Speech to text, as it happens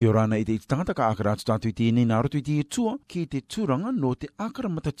Yorana I te tangata ka akara atu tātou I tēnei nā roto I te tua ki te tūranga no te akara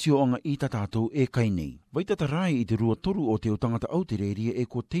matatioanga I tā tātou e kai nei. Waitata rai I te rua toru o te o tangata autireria e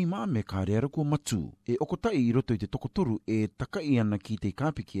ko teima me ka reara ko matu. E okotai I roto I te tokotoru e takai ana ki te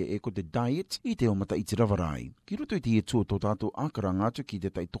kāpikia e ko te diet I te o mata I te rawarai. Ki roto I te tua tō tātou akara ngātu ki te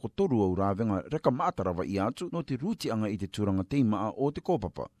tai tokotoru au rāwenga reka mātarawa I atu no te rutianga I te tūranga teima a o te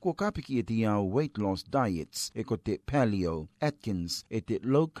kōpapa. Ko kāpiki e te iau weight loss diets e ko te paleo, Atkins e te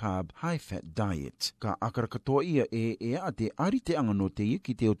low carb, high-fat diet. Ka akara katoa ia e a te ariteanga no te ia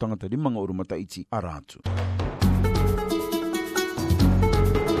ki te o tangata rimanga o rumataiti a rātu.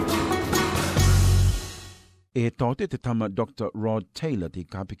 E taute te tama Dr. Rod Taylor te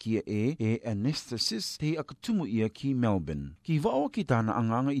kāpikia e anesthetist te akatumu ia ki Melbourne. Ki wao ki tāna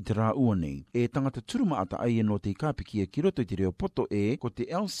anganga I te rā ua nei. E tangata turuma ata aia no te kāpikia ki roto I te reo poto ko te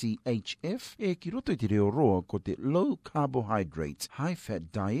LCHF ki roto I te reo roa ko te low carbohydrates, high fat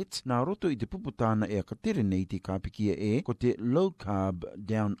diet, nā roto I te puputana akatere nei te kāpikia ko te low carb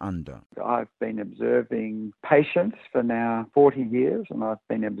down under. I've been observing patients for now 40 years and I've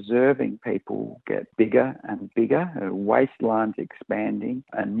been observing people get bigger and bigger, waistlines expanding,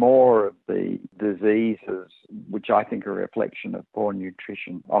 and more of the diseases, which I think are a reflection of poor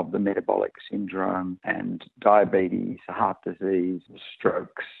nutrition, of the metabolic syndrome and diabetes, heart disease,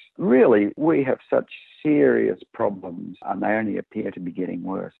 strokes. Really, we have such serious problems and they only appear to be getting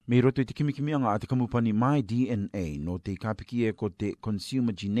worse. Me roto I te kimikimianga a te kamupani My DNA no te kāpiki ko te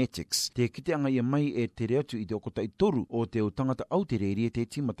consumer genetics. Te kiteanga ia mai te reatu I te okota I toru o te o tangata autireria te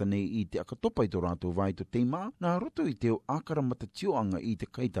timata nei I te akatopa I tō rātou vai to teima, nā roto I te o akara matatioanga I te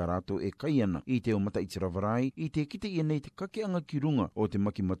kaita rātou e kaiana I te o mata I te rawarai, I te kite ia nei te kakeanga ki runga o te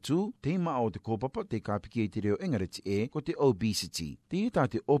maki matu, teima o te kōpapa, te kāpiki I te reo engareti ko te obesity. Te ita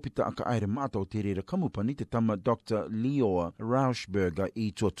te opita aka aere mata o te rera kamupani te tama Dr. Leora Rauschberger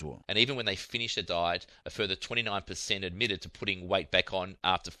I Totua. And even when they finish a diet, a further 29% admitted to putting weight back on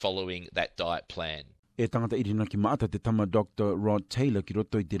after following that diet plan. E tangata irina ki maata te tama Dr. Rod Taylor ki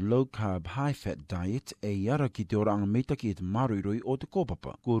roto I te low carb, high fat diet e iara ki te oranga meitaki e te maruiroi o te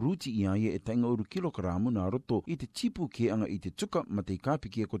kōpapa. Ko ruti I aia e tainga uru kilokaramu nā roto I te tipu ke anga I te tuka ma te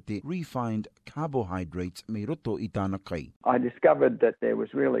kāpiki ko te refined carbohydrates me roto I tāna kai. I discovered that there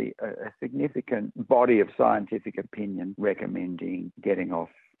was really a significant body of scientific opinion recommending getting off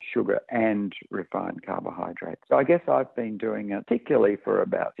sugar and refined carbohydrates. So I guess I've been doing it particularly for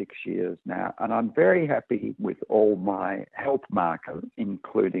about 6 years now, and I'm very happy with all my health markers,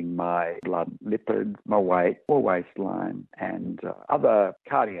 including my blood lipids, my weight, or waistline, and other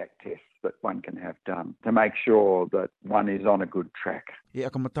cardiac tests that one can have done to make sure that one is on a good track. E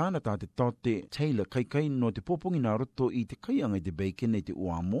akamatana tā te taute Taylor kai no te popongi nā roto I te kaianga I te bacon e te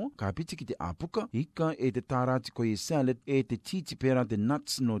uamo, ka piti ki te apuka, ika e te tārati ko e salad, e te titi pera te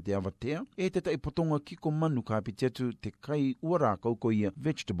nuts no te avatea, e te tai potonga kiko manu ka piti atu te kai uara ko ia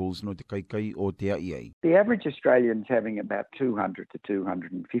vegetables no te kai o te aiei. The average Australian's having about 200 to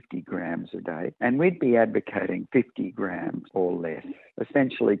 250 grams a day, and we'd be advocating 50 grams or less,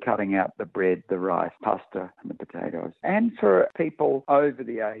 essentially cutting out the bread, the rice, pasta, and the potatoes. And for people over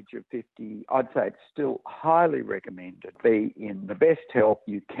the age of 50, I'd say it's still highly recommended. Be in the best health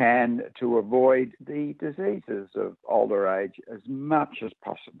you can to avoid the diseases of older age as much as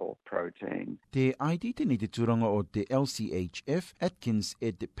possible. Protein. Te aidite ni te turanga o te LCHF, Atkins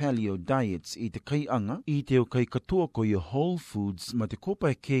e te paleo diets I te kaianga, I te o kai katoa ko I whole foods ma te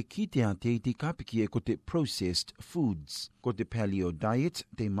kopai ke ki te ate I te kapiki ko te processed foods. Ko te paleo diet,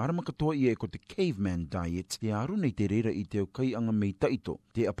 te marama katoa ia ko te caveman diet, te aru nei te rera I te o kaianga mei taito.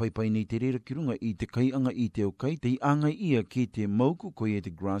 Te apaipai nei te rera ki runga I te kaianga I te o kai, te anga ia ki te mauku ko ia te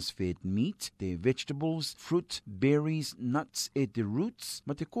grass-fed meat, te vegetables, fruit, berries, nuts e te roots,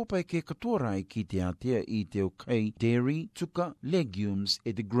 ma te kopai ke katoa rai ki te atea I te o kai, dairy, tuka, legumes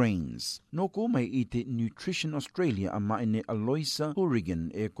e te grains. No ko mai I te Nutrition Australia a maene Aloisa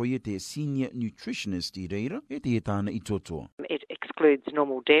Horrigan e ko ia te senior nutritionist I reira, e te tāna I totoa. It excludes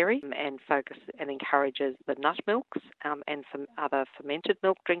normal dairy and focus and encourages the nut milks and some other fermented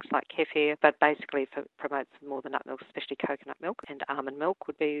milk drinks like kefir, but basically promotes more the nut milk, especially coconut milk and almond milk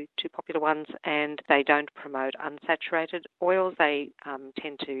would be two popular ones, and they don't promote unsaturated oils. They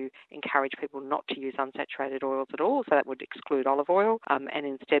tend to encourage people not to use unsaturated oils at all, so that would exclude olive oil, and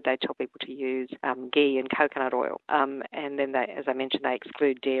instead they tell people to use ghee and coconut oil. And then, they, as I mentioned, they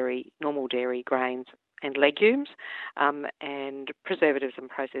exclude dairy, normal dairy, grains, and legumes, and preservatives and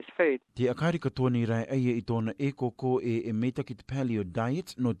processed food. Te akari katoa ni rai aia I tōna e koko e meta ki te paleo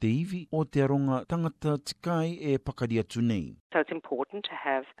diet no te iwi o te aronga tangata tikai e pakari atu nei. So it's important to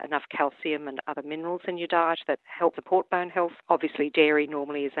have enough calcium and other minerals in your diet that help support bone health. Obviously, dairy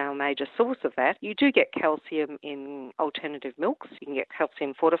normally is our major source of that. You do get calcium in alternative milks. You can get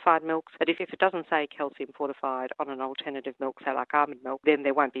calcium fortified milks. But if it doesn't say calcium fortified on an alternative milk, say like almond milk, then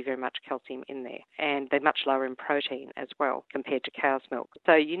there won't be very much calcium in there. And they're much lower in protein as well compared to cow's milk.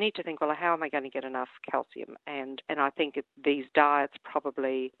 So you need to think, well, how am I going to get enough calcium? And I think these diets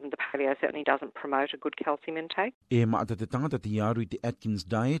probably, the paleo certainly doesn't promote a good calcium intake. E maata te tangata te iaru I te Atkins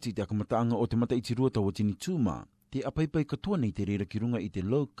diet I te akamataanga o te mata I te rua tawa tini tūma. Te apaipai katoa nei te reira ki runga I te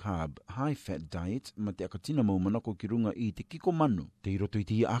low carb, high fat diet ma te akatina mau manako ki runga I te kiko manu. Te roto I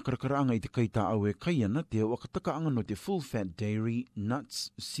te ia akarakaraanga I te kaita au e kai ana te wakatakaanga no te full fat dairy,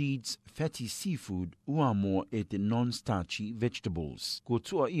 nuts, seeds, fatty seafood, ua mo e te non-starchy vegetables. Ko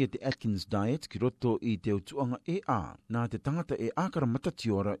tua I te Atkins diet ki roto I te utuanga e a. Nā te tangata e akara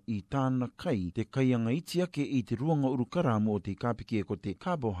matatiora I tāna kai te kaianga itiake I te ruanga urukaramu o te kapiki e ko te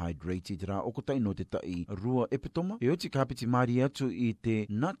carbohydrate I te rā okotai no te tai rua epitoma. E oti kapiti mari atu I te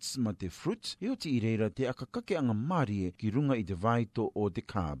nuts ma te fruit. E oti I reira te akakake anga mari ki runga I te vaito o te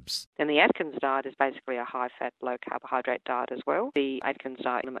carbs. And the Atkins diet is basically a high-fat, low-carbohydrate diet as well. The Atkins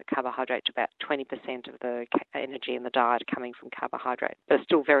diet limits carbohydrate to about 20% of the energy in the diet coming from carbohydrate, but it's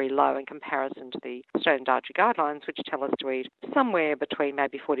still very low in comparison to the Australian Dietary Guidelines, which tell us to eat somewhere between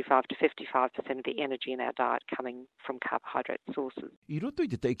maybe 45 to 55% of the energy in our diet coming from carbohydrate sources. I roto I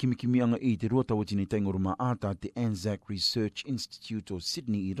te taikimikimi anga I te ruatawati ni taingoruma ata te Anzac Research Institute o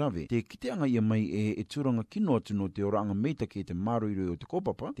Sydney I rave, te kiteanga ia mai e turanga kino atu no te oranga meita ke te maruiroi o te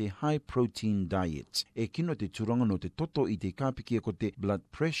kopapa, te high protein diet. E kino te turanga no te toto I te kapiki e ko te blood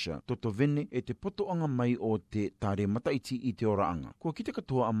pressure, toto vene e te poto anga mai o te tare mataiti I te oraanga. Kua kite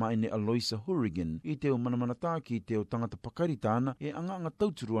katoa ama ene Aloisa Hourigan, I te o manamanata ki te o tangata pakari tāna, e anga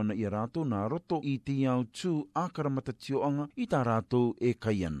tauturuana I rato nā roto I te iau tū ākara matatio anga I tā rato e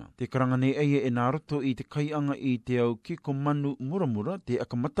kaiana. Te karanga nei eie e nā roto I te kaianga I te au kiko manu muramura te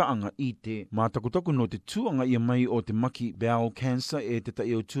akamataanga I te mātakutaku no te tūanga ia mai o te maki bowel cancer e te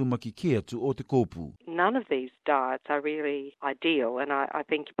tai o tūmaki ke atu o te kōpū. None of these diets are really ideal, and I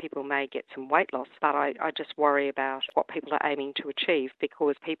think people may get some weight loss, but I just worry about what people are aiming to achieve,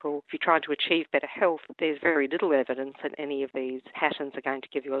 because people, if you're trying to achieve better health, there's very little evidence that any of these patterns are going to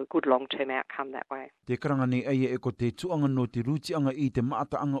give you a good long-term outcome that way. Te karanga nei eie e ko te tuanga no te rutianga I te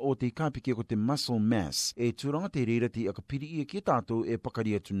maataanga o te kapiki e ko te muscle mass, e turanga te reira te akapiri I ki tātou e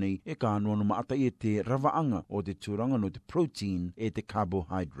pakari atu nei e ka anua no maata I te ravaanga o te turanga no te protein e te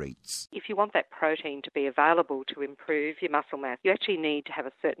carbohydrates. If you want that protein to be available to improve your muscle mass, you actually need to have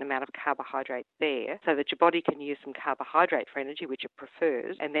a certain amount of carbohydrate there so that your body can use some carbohydrate for energy, which it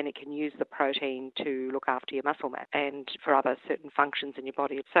prefers, and then it can use the protein to look after your muscle mass and for other certain functions in your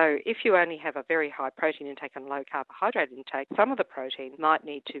body. So if you only have a very high protein intake and low carbohydrate intake, some of the protein might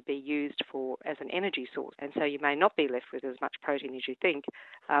need to be used as an energy source, and so you may not be left with as much protein as you think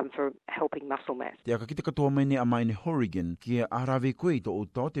for helping muscle mass. Te akakita katoa mai ne ama ene Hourigan, kia arawe koe to o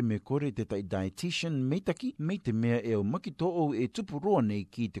tau te me kore te tai dietitian meitaki, me te mea e o maki to o e tupuroa nei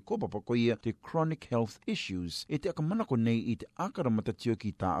ki te kopapa koia te chronic health issues, e te akamanako nei I te akara matatio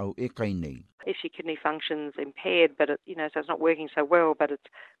ki tā au e kai nei. If your kidney function's impaired, but so it's not working so well, but it's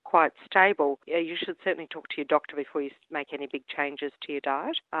quite stable, you should certainly talk to your doctor before you make any big changes to your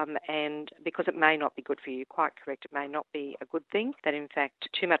diet. And because it may not be good for you, quite correct, it may not be a good thing. That in fact,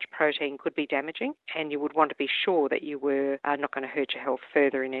 too much protein could be damaging, and you would want to be sure that you were not going to hurt your health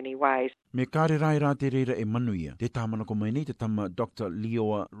further in any ways. Me kāre rai rā te reira e manuia. Te tāmana ko mai nei te tama Dr.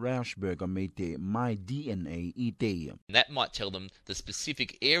 Leoa Rauschberger me te My DNA I te. That might tell them the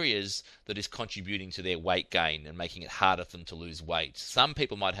specific areas that is contributing to their weight gain and making it harder for them to lose weight. Some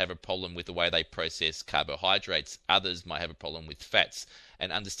people might have a problem with the way they process carbohydrates. Others might have a problem with fats.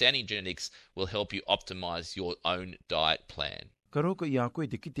 And understanding genetics will help you optimize your own diet plan. Ka roka I a koe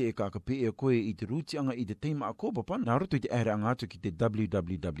te kite e kakape e koe I te rutianga I te teima a kōpapa, nā roto I te aere angatu ki te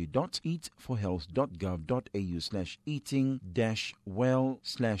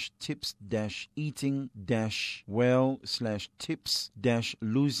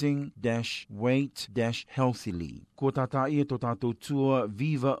Ko tata ia to tātou tua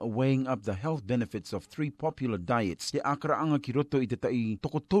Viva weighing up the health benefits of 3 popular diets. Te akara anga ki roto I te tai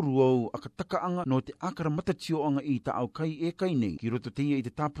tokotoru au akataka anga no te akara matatio anga I ta au kai e kai nei, ki roto te ia I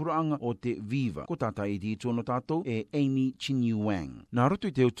te tāpuraanga o te Viva. Ko tātai I te itono tātou e Amy Chinyu Wang. Nā roto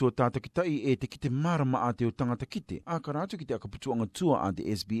I te utua tāta kitai e te kite marama a te o tangata kite. A ka rātu ki te akaputuanga tua a te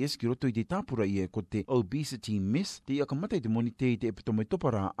SBS ki roto I te tāpura ia ko te obesity myth, te ia ka mata I te moni te I te epitoma I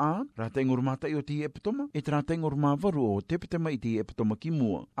topara a, rātai ngorumata I o te epitoma, e te rātai ngorumavaru o te epitoma I te epitoma ki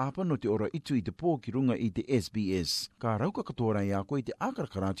mua. Apa no te ora itu I te pō ki runga I te SBS. Ka rauka katoara ia ko I te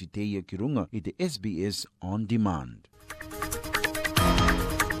akarakarātu te ia ki runga I te SBS On Demand.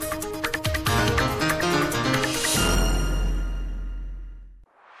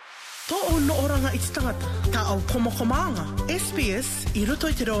 To'o no oranga I te tangata, ta au komokomanga. SBS I roto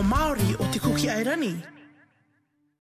I te reo Māori o te kuki airani.